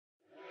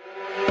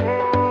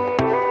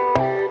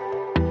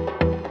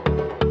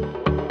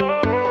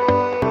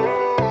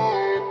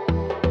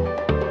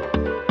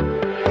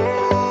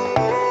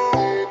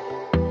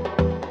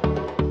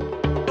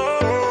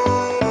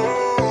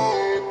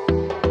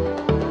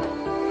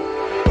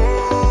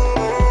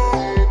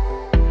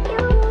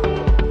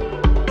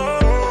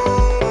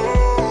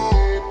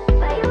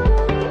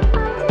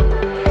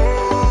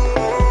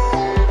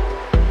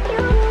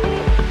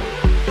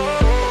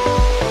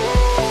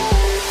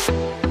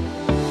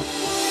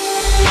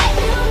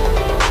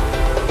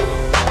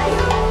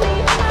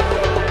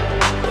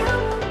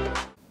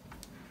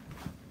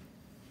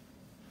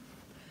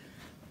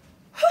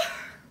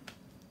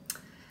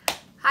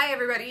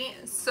everybody.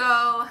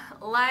 So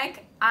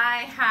like I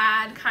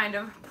had kind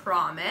of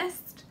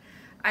promised,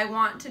 I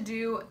want to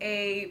do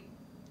a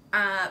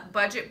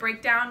budget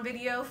breakdown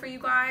video for you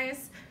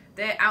guys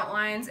that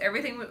outlines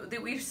everything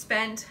that we've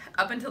spent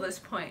up until this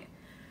point.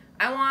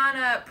 I want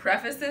to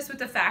preface this with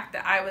the fact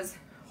that I was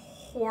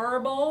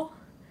horrible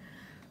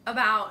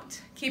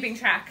about keeping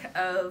track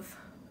of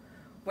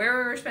where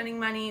we were spending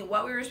money,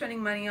 what we were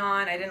spending money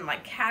on. I didn't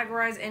like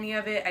categorize any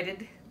of it. I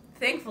did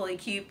thankfully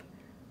keep,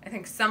 I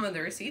think, some of the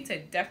receipts.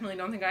 I definitely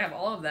don't think I have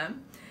all of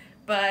them.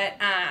 But,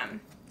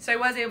 so I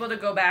was able to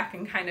go back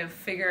and kind of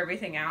figure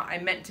everything out. I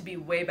meant to be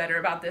way better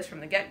about this from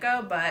the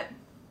get-go, but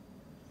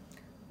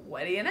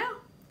what do you know?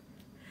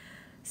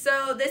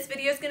 So this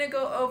video is going to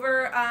go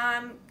over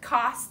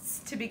costs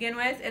to begin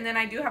with, and then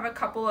I do have a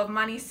couple of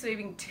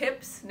money-saving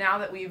tips now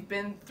that we've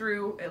been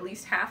through at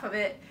least half of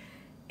it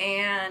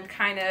and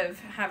kind of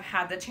have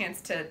had the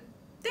chance to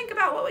think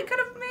about what we could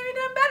have maybe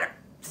done better.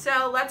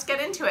 So let's get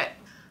into it.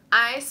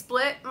 I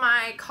split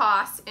my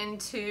costs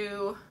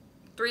into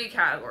 3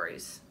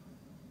 categories.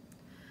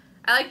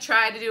 I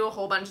tried to do a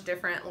whole bunch of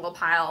different little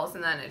piles,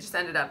 and then it just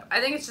ended up, I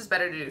think it's just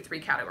better to do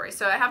 3 categories.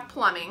 So I have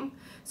plumbing.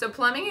 So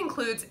plumbing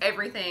includes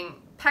everything: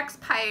 PEX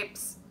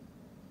pipes,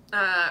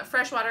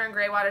 freshwater and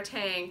gray water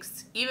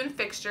tanks, even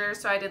fixtures.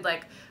 So I did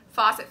like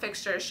faucet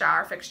fixtures,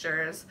 shower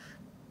fixtures,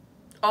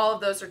 all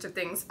of those sorts of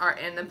things are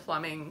in the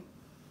plumbing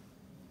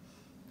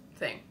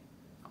thing.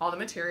 All the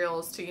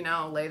materials to, you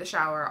know, lay the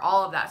shower,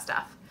 all of that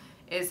stuff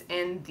is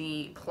in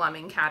the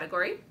plumbing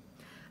category.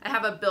 I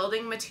have a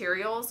building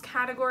materials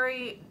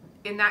category.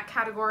 In that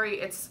category,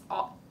 it's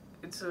a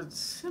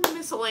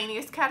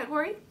miscellaneous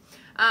category.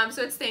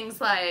 So it's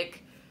things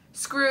like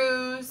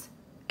screws,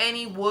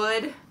 any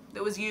wood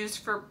that was used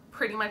for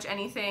pretty much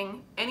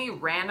anything, any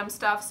random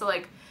stuff. So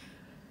like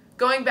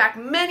going back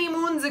many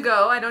moons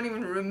ago, I don't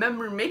even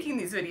remember making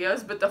these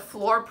videos, but the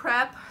floor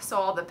prep, so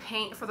all the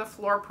paint for the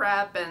floor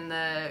prep and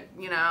the,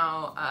 you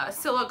know,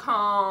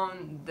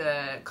 silicone,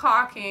 the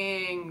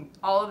caulking,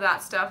 all of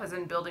that stuff is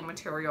in building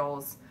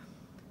materials.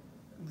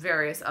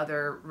 Various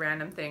other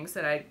random things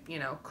that I, you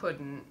know,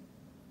 couldn't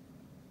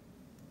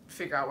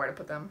figure out where to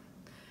put them.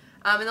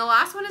 And the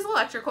last one is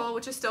electrical,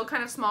 which is still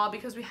kind of small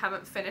because we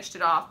haven't finished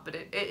it off, but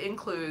it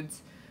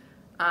includes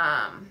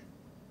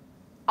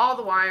all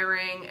the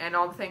wiring and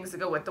all the things that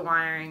go with the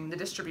wiring, the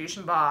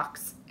distribution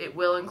box. It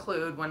will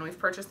include, when we've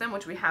purchased them,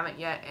 which we haven't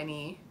yet,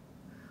 any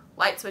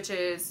light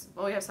switches.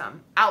 Well, we have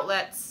some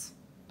outlets,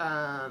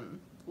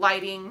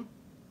 lighting,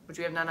 which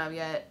we have none of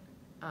yet.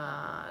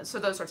 So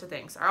those sorts of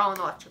things are all in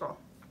electrical.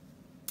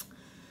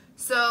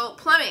 So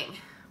plumbing.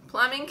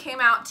 Plumbing came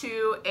out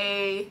to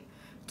a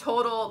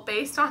total,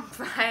 based on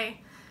my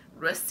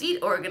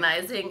receipt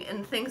organizing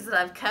and things that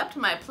I've kept,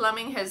 my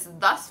plumbing has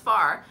thus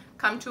far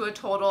come to a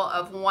total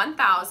of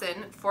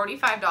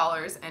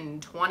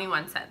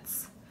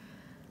 $1,045.21,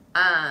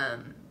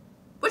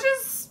 which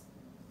is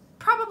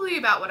probably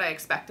about what I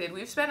expected.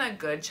 We've spent a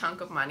good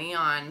chunk of money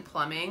on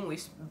plumbing.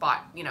 We've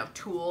bought, you know,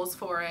 tools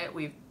for it.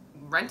 We've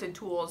rented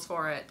tools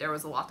for it. There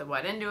was a lot that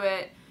went into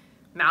it.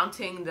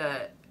 Mounting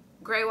the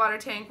gray water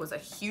tank was a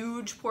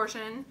huge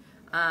portion.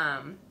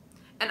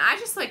 And I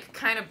just like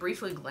kind of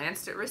briefly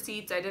glanced at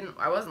receipts.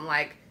 I wasn't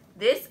like,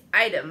 this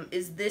item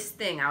is this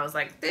thing. I was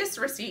like, this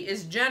receipt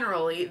is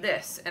generally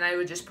this, and I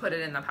would just put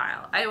it in the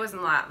pile. I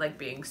wasn't like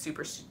being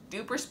super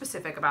duper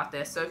specific about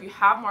this. So if you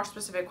have more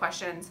specific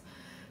questions,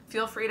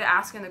 feel free to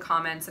ask in the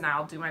comments and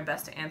I'll do my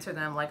best to answer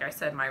them. Like I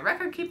said, my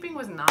record keeping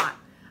was not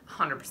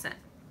 100%.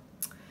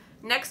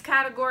 Next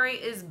category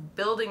is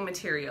building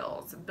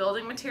materials.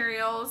 Building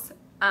materials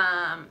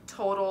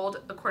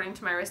totaled, according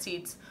to my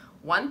receipts,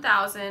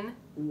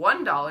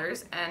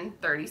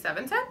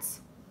 $1,001.37.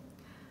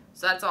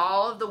 So that's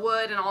all of the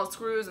wood and all the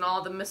screws and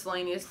all the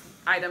miscellaneous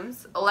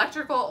items.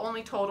 Electrical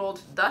only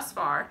totaled thus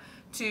far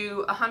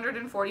to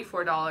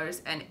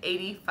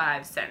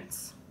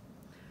 $144.85.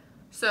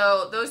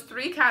 So those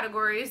 3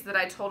 categories that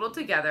I totaled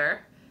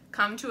together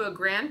come to a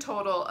grand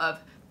total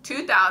of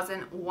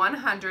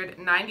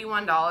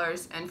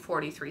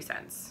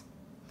 $2,191.43.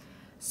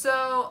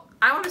 So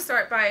I want to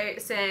start by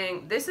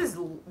saying this is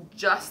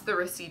just the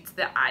receipts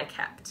that I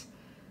kept.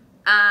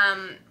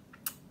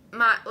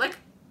 Like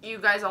you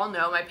guys all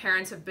know, my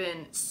parents have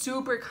been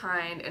super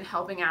kind in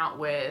helping out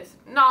with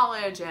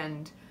knowledge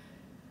and,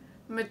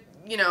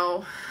 you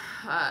know,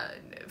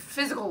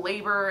 physical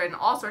labor and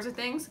all sorts of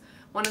things.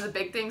 One of the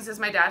big things is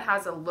my dad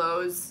has a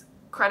Lowe's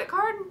credit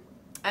card,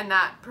 and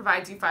that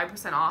provides you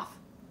 5% off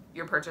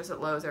your purchase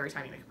at Lowe's every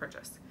time you make a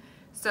purchase.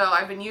 So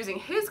I've been using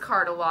his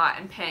card a lot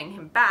and paying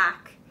him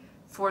back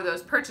for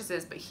those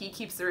purchases, but he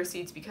keeps the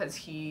receipts because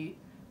he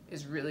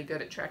is really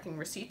good at tracking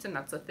receipts, and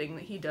that's a thing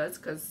that he does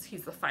because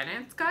he's the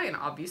finance guy, and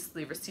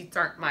obviously receipts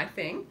aren't my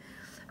thing.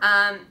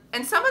 And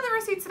some of the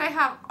receipts that I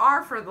have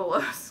are for the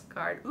Lowe's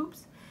card,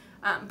 oops,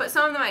 but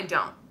some of them I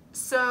don't.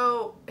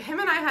 So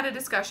him and I had a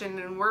discussion,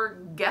 and we're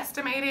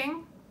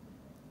guesstimating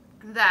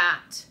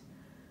that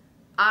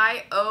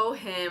I owe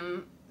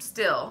him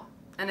still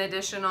an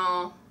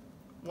additional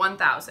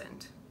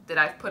 $1,000 that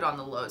I've put on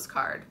the Lowe's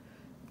card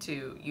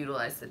to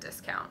utilize the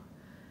discount.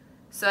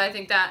 So I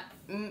think that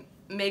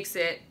makes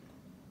it,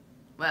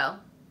 well,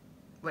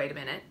 wait a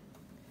minute.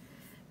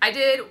 I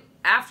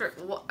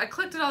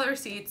collected all the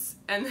receipts,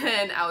 and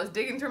then I was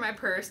digging through my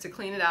purse to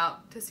clean it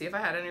out to see if I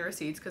had any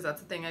receipts, because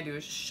that's the thing I do,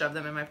 is just shove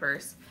them in my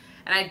purse.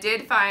 And I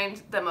did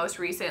find the most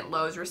recent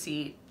Lowe's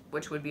receipt,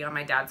 which would be on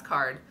my dad's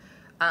card,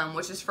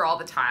 which is for all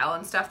the tile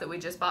and stuff that we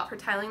just bought for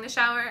tiling the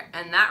shower,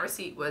 and that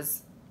receipt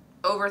was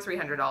over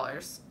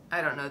 $300.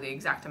 I don't know the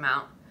exact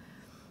amount.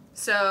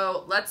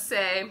 So let's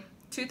say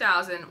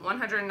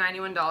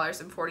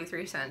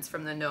 $2,191.43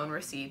 from the known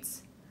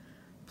receipts,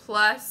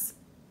 plus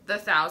the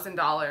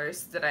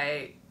 $1,000 that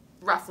I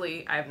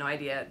have no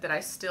idea, that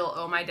I still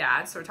owe my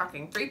dad. So we're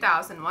talking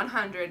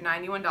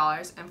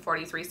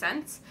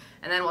 $3,191.43,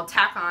 and then we'll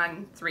tack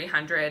on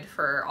 $300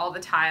 for all the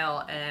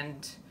tile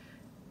and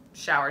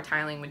shower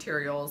tiling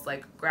materials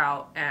like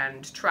grout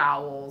and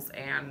trowels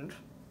and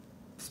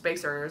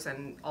spacers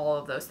and all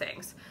of those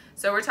things.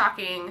 So we're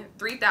talking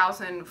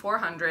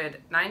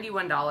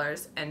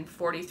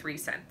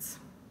 $3,491.43.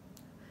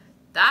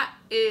 That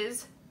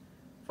is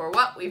for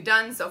what we've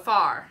done so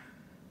far.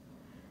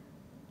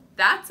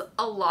 That's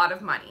a lot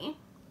of money.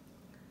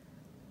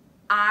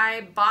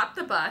 I bought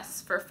the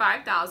bus for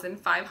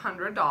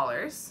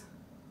 $5,500.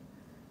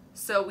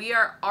 So we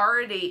are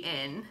already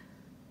in,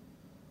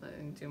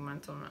 I'm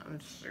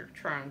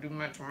trying to do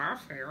mental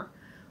math here.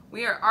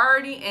 We are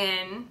already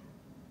in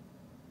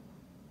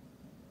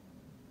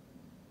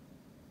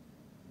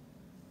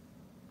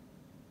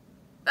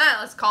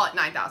let's call it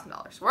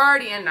 $9,000. We're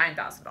already in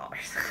 $9,000.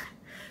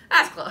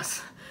 That's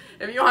close.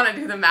 If you want to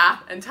do the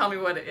math and tell me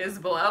what it is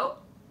below,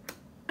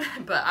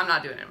 but I'm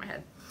not doing it in my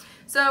head.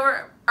 So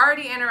we're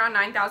already in around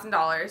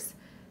 $9,000.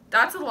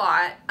 That's a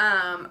lot.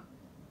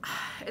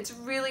 It's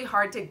really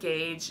hard to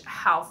gauge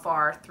how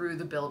far through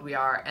the build we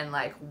are and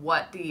like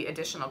what the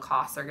additional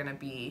costs are going to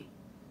be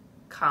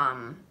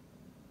come,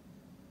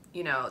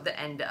 you know, the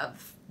end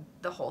of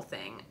the whole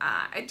thing.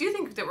 I do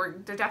think that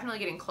they're definitely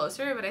getting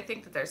closer, but I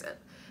think that there's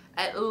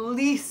at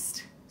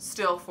least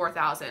still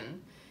 $4,000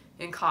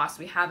 in cost.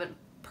 We haven't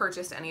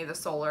purchased any of the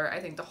solar. I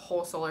think the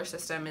whole solar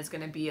system is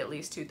going to be at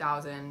least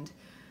 $2,000.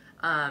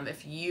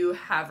 If you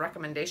have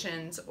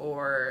recommendations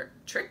or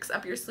tricks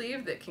up your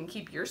sleeve that can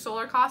keep your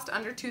solar cost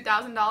under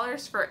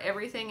 $2,000 for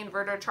everything,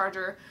 inverter,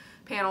 charger,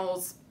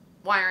 panels,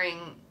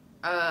 wiring,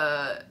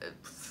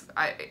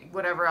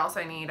 whatever else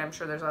I need. I'm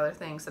sure there's other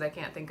things that I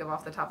can't think of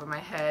off the top of my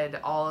head,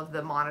 all of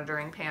the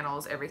monitoring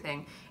panels,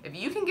 everything. If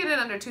you can get it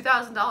under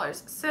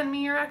 $2,000, send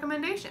me your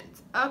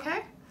recommendations,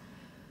 okay?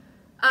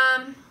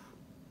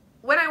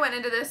 When I went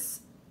into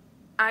this,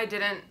 I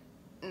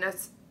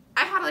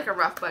had like a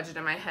rough budget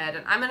in my head,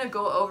 and I'm going to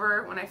go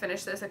over, when I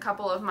finish this, a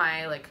couple of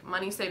my like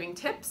money saving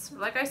tips,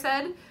 like I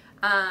said.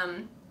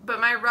 But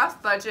my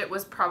rough budget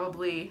was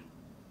probably,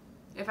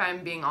 if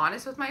I'm being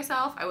honest with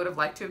myself, I would have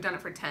liked to have done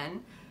it for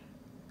 10.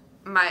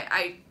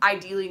 I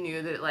ideally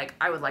knew that like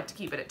I would like to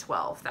keep it at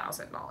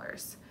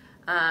 $12,000.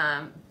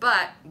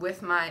 But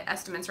with my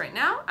estimates right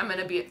now, I'm going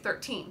to be at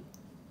 13.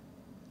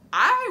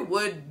 I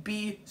would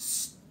be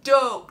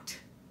stoked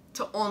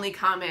to only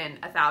come in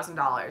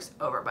 $1,000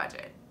 over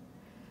budget.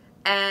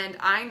 And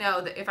I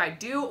know that if I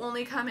do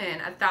only come in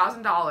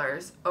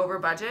 $1,000 over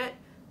budget,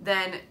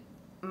 then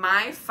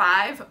my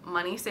 5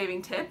 money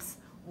saving tips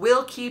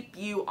will keep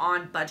you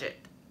on budget.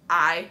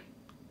 I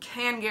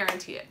can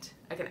guarantee it.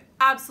 I can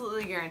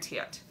absolutely guarantee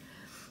it.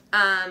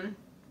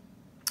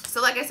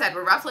 So like I said,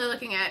 we're roughly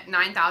looking at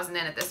 $9,000 in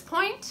at this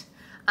point.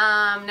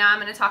 Now I'm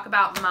going to talk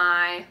about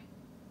my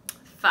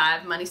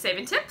 5 money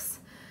saving tips.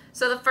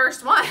 So the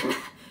first one,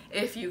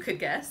 if you could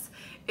guess,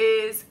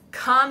 is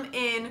come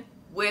in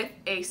with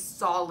a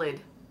solid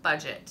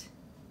budget.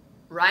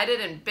 Write it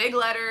in big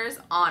letters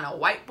on a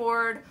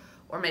whiteboard,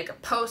 or make a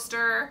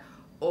poster,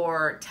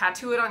 or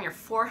tattoo it on your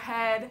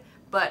forehead,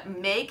 but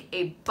make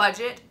a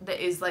budget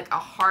that is like a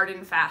hard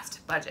and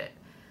fast budget.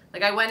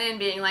 Like I went in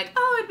being like,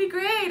 oh, it'd be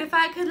great if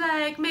I could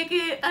like make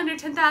it under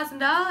 $10,000.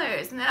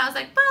 And then I was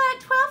like,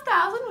 but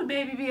 12,000 would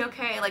maybe be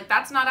okay. Like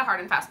that's not a hard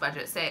and fast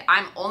budget. Say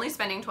I'm only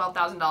spending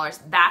 $12,000.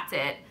 That's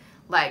it.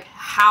 Like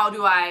how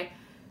do I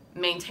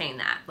maintain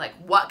that? Like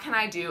what can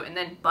I do? And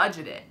then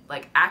budget it.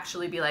 Like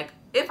actually be like,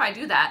 if I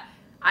do that,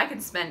 I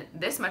can spend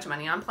this much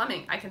money on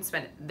plumbing. I can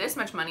spend this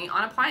much money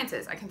on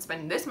appliances. I can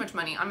spend this much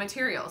money on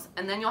materials.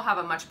 And then you'll have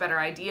a much better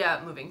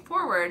idea moving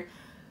forward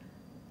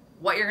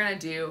what you're gonna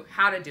do,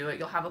 how to do it.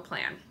 You'll have a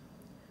plan.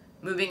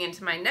 Moving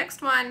into my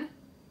next one,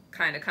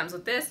 kind of comes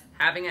with this,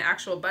 having an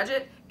actual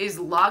budget, is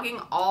logging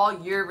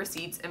all your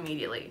receipts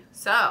immediately.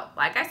 So,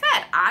 like I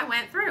said, I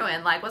went through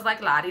and like was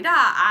like la-di-da.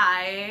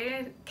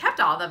 I kept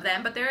all of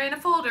them, but they're in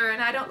a folder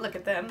and I don't look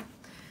at them.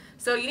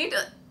 So you need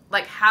to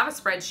like have a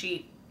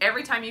spreadsheet.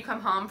 Every time you come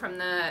home from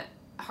the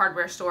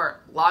hardware store,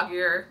 log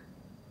your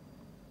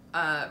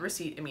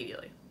receipt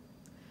immediately.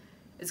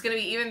 It's going to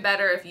be even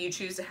better if you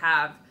choose to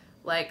have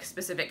like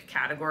specific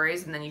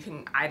categories, and then you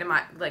can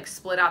like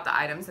split out the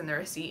items in the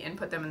receipt and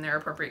put them in their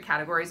appropriate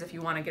categories. If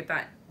you want to get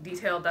that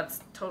detailed,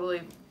 that's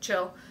totally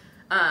chill.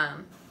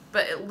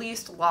 But at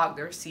least log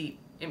the receipt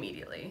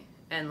immediately.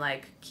 and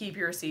like keep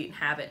your receipt and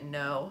have it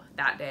know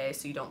that day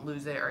so you don't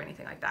lose it or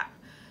anything like that.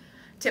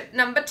 Tip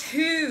number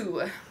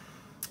 2.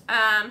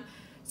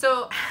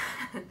 So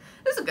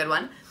this is a good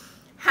one.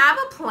 Have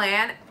a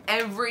plan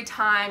every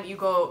time you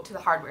go to the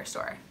hardware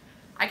store.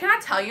 I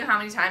cannot tell you how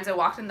many times I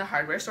walked in the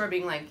hardware store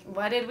being like,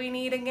 what did we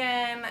need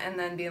again? And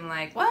then being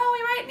like, well,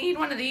 we might need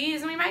one of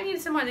these and we might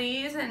need some of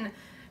these and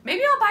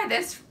maybe I'll buy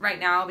this right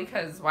now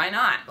because why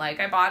not? Like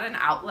I bought an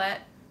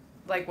outlet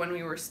like when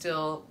we were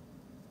still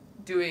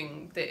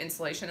doing the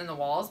insulation in the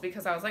walls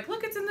because I was like,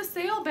 look, it's in the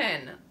sale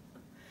bin.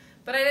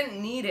 But I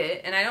didn't need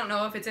it and I don't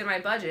know if it's in my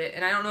budget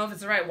and I don't know if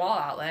it's the right wall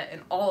outlet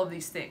and all of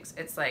these things.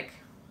 It's like,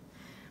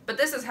 but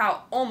this is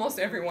how almost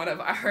every one of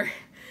our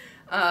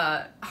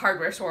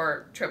hardware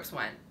store trips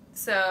went.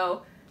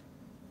 So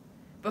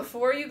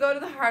before you go to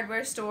the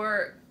hardware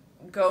store,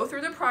 go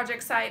through the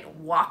project site,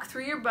 walk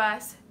through your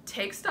bus,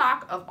 take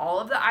stock of all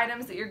of the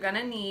items that you're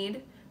gonna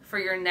need for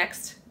your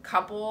next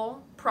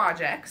couple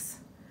projects.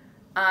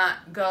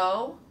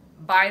 Go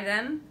buy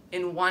them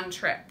in one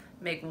trip.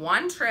 Make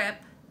one trip,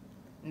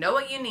 know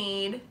what you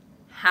need,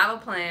 have a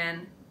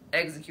plan,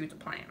 execute the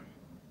plan.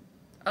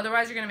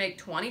 Otherwise, you're gonna make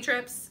 20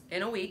 trips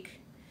in a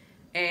week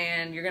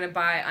and you're gonna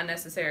buy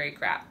unnecessary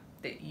crap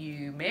that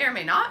you may or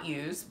may not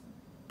use,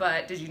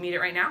 but did you need it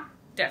right now?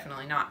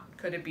 Definitely not.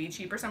 Could it be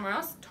cheaper somewhere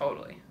else?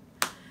 Totally.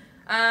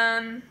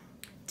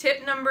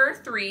 Tip number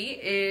 3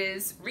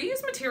 is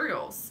reuse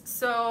materials.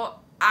 So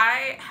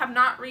I have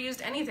not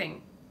reused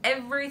anything.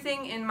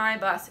 Everything in my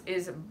bus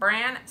is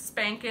brand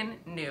spanking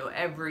new.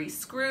 Every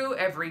screw,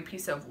 every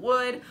piece of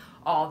wood,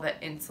 all the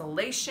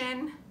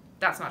insulation.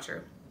 That's not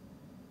true.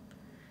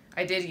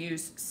 I did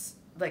use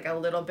like a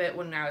little bit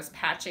when I was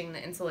patching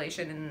the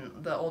insulation in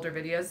the older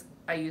videos.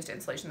 I used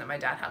insulation that my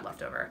dad had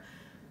left over.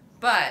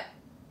 But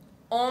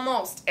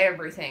almost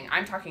everything,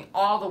 I'm talking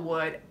all the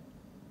wood,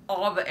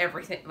 all the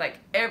everything, like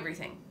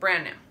everything,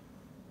 brand new.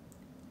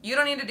 You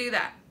don't need to do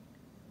that.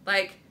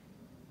 Like,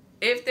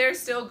 if there's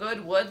still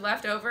good wood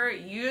left over,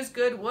 use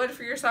good wood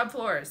for your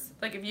subfloors.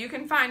 Like, if you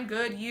can find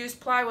good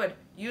used plywood,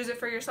 use it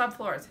for your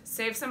subfloors.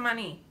 Save some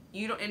money.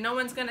 No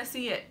one's gonna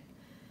see it.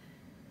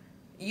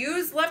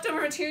 Use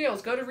leftover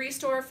materials. Go to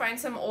Restore, find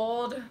some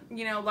old,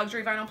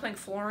 luxury vinyl plank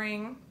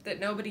flooring that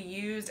nobody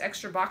used,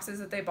 extra boxes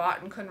that they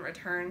bought and couldn't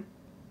return.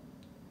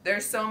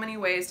 There's so many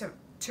ways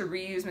to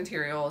reuse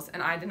materials,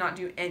 and I did not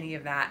do any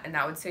of that, and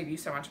that would save you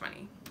so much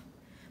money.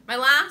 My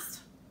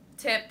last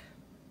tip,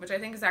 which I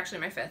think is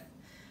actually my 5th,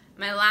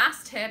 my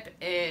last tip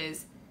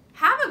is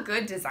have a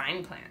good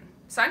design plan.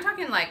 So I'm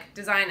talking like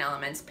design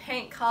elements,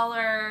 paint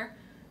color,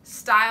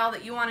 style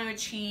that you want to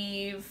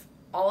achieve,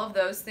 all of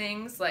those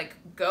things. Like,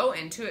 go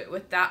into it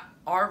with that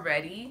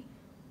already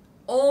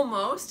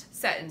almost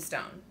set in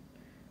stone.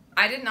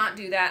 I did not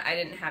do that. I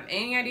didn't have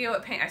any idea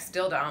what paint, I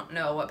still don't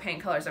know what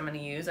paint colors I'm going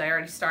to use. I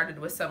already started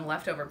with some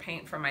leftover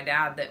paint from my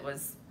dad that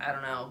was, I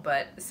don't know,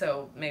 but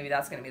so maybe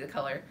that's going to be the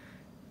color.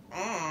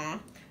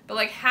 But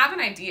like, have an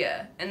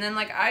idea. And then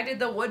like I did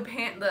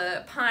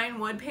the pine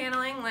wood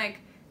paneling, like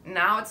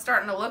now it's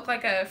starting to look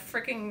like a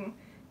freaking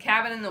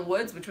cabin in the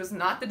woods, which was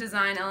not the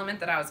design element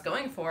that I was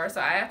going for. So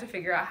I have to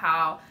figure out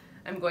how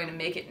I'm going to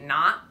make it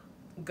not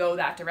go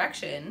that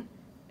direction.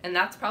 And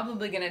that's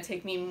probably going to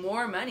take me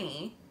more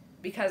money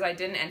because I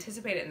didn't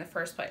anticipate it in the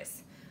first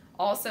place.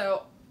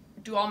 Also,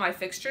 do all my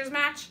fixtures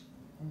match?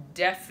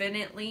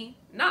 Definitely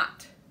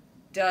not.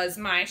 Does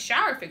my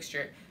shower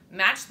fixture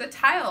match the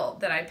tile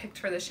that I picked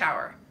for the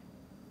shower?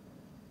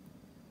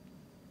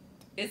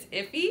 It's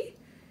iffy.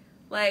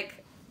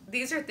 Like,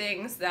 these are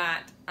things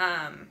that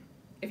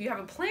if you have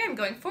a plan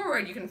going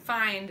forward, you can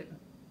find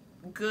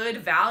good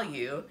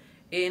value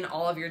in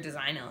all of your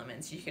design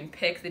elements. You can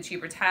pick the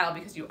cheaper tile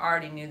because you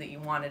already knew that you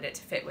wanted it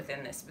to fit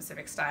within this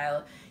specific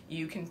style.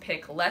 You can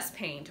pick less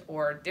paint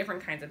or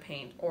different kinds of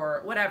paint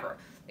or whatever.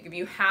 Like, if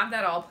you have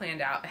that all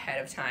planned out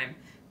ahead of time,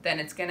 then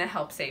it's gonna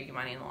help save you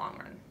money in the long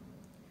run.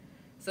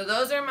 So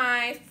those are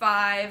my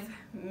 5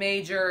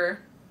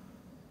 major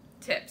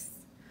tips,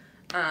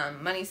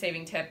 money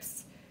saving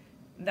tips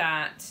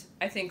that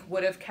I think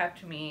would have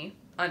kept me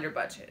under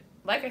budget.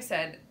 Like I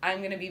said, I'm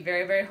going to be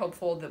very, very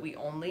hopeful that we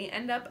only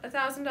end up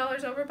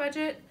 $1,000 over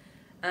budget.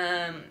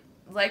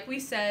 Like we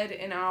said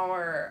in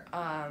our,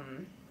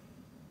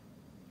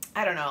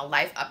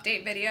 life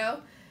update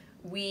video,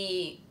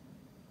 we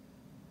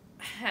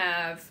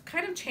have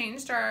kind of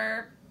changed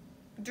our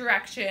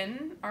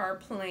direction, our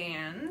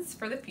plans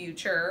for the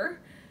future,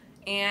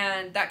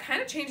 and that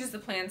kind of changes the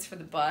plans for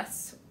the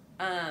bus.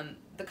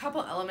 The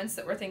couple elements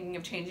that we're thinking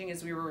of changing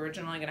is we were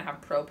originally going to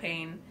have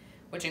propane,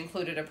 which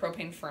included a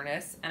propane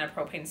furnace and a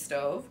propane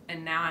stove,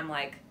 and now I'm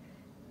like,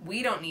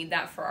 we don't need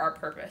that for our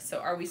purpose. So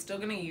are we still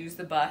going to use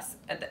the bus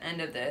at the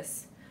end of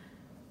this?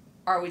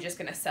 Are we just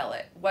going to sell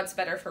it? What's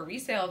better for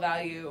resale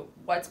value?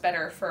 What's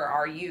better for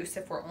our use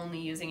if we're only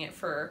using it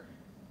for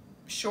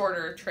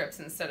shorter trips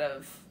instead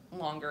of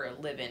longer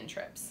live-in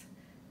trips?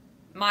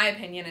 My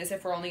opinion is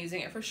if we're only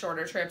using it for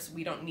shorter trips,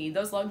 we don't need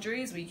those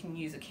luxuries. We can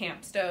use a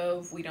camp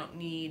stove. We don't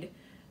need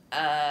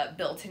a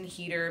built-in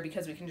heater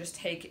because we can just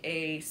take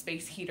a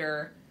space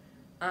heater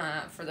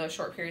for those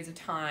short periods of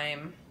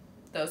time,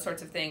 those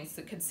sorts of things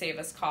that could save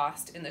us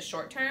cost in the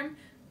short term,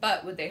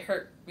 but would they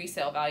hurt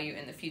resale value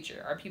in the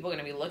future? Are people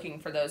going to be looking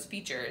for those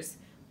features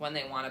when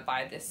they want to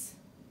buy this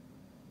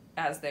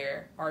as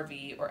their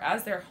RV or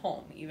as their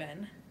home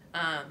even?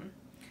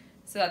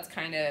 So that's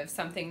kind of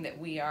something that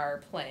we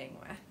are playing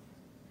with.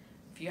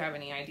 If you have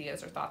any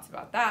ideas or thoughts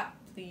about that,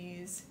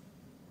 please,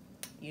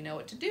 you know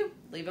what to do.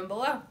 Leave them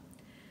below.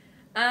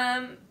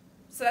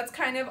 So that's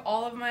kind of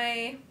all of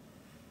my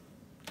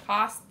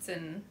costs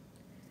and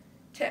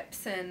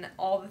tips and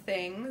all the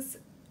things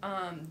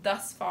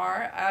thus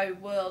far. I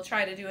will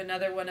try to do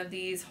another one of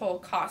these whole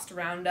cost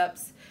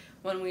roundups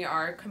when we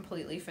are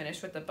completely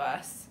finished with the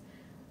bus.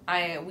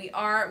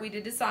 We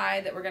did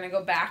decide that we're going to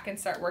go back and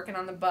start working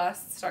on the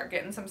bus, start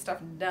getting some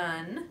stuff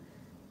done.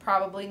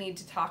 Probably need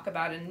to talk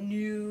about a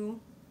new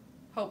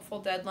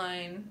hopeful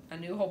deadline, a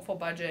new hopeful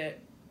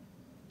budget,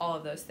 all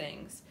of those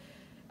things.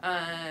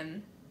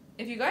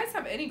 If you guys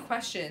have any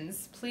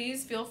questions,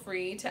 please feel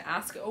free to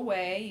ask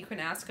away. You can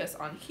ask us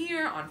on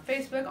here, on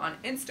Facebook, on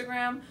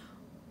Instagram,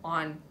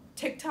 on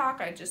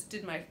TikTok. I just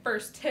did my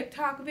first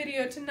TikTok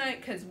video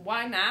tonight because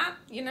why not,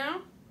 you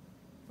know?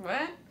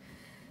 What?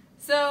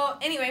 So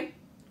anyway,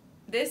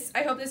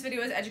 I hope this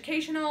video is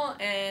educational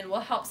and will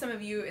help some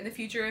of you in the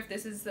future if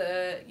this is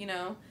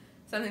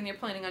something you're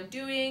planning on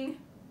doing.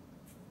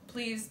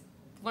 Please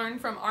learn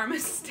from our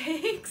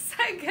mistakes,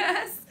 I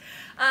guess.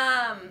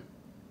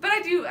 But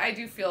I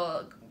do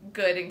feel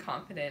good and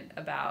confident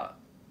about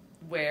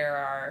where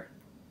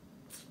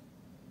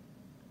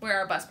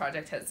our bus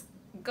project has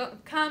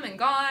come and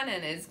gone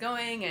and is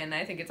going, and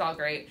I think it's all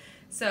great.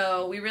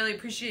 So we really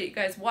appreciate you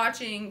guys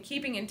watching,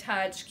 keeping in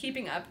touch,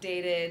 keeping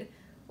updated,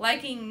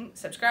 liking,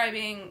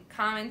 subscribing,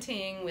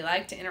 commenting. We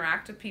like to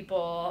interact with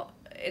people.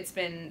 It's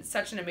been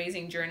such an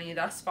amazing journey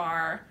thus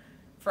far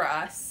for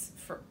us,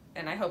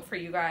 and I hope for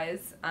you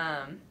guys.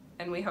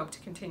 And we hope to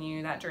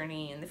continue that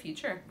journey in the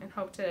future and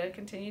hope to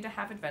continue to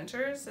have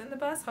adventures in the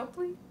bus,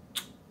 hopefully.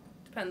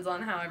 Depends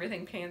on how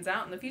everything pans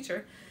out in the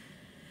future.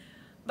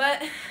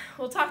 But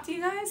we'll talk to you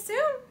guys soon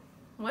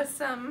with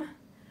some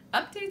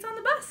updates on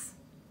the bus.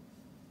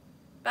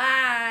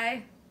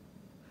 Bye.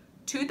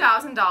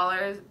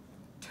 $2,000.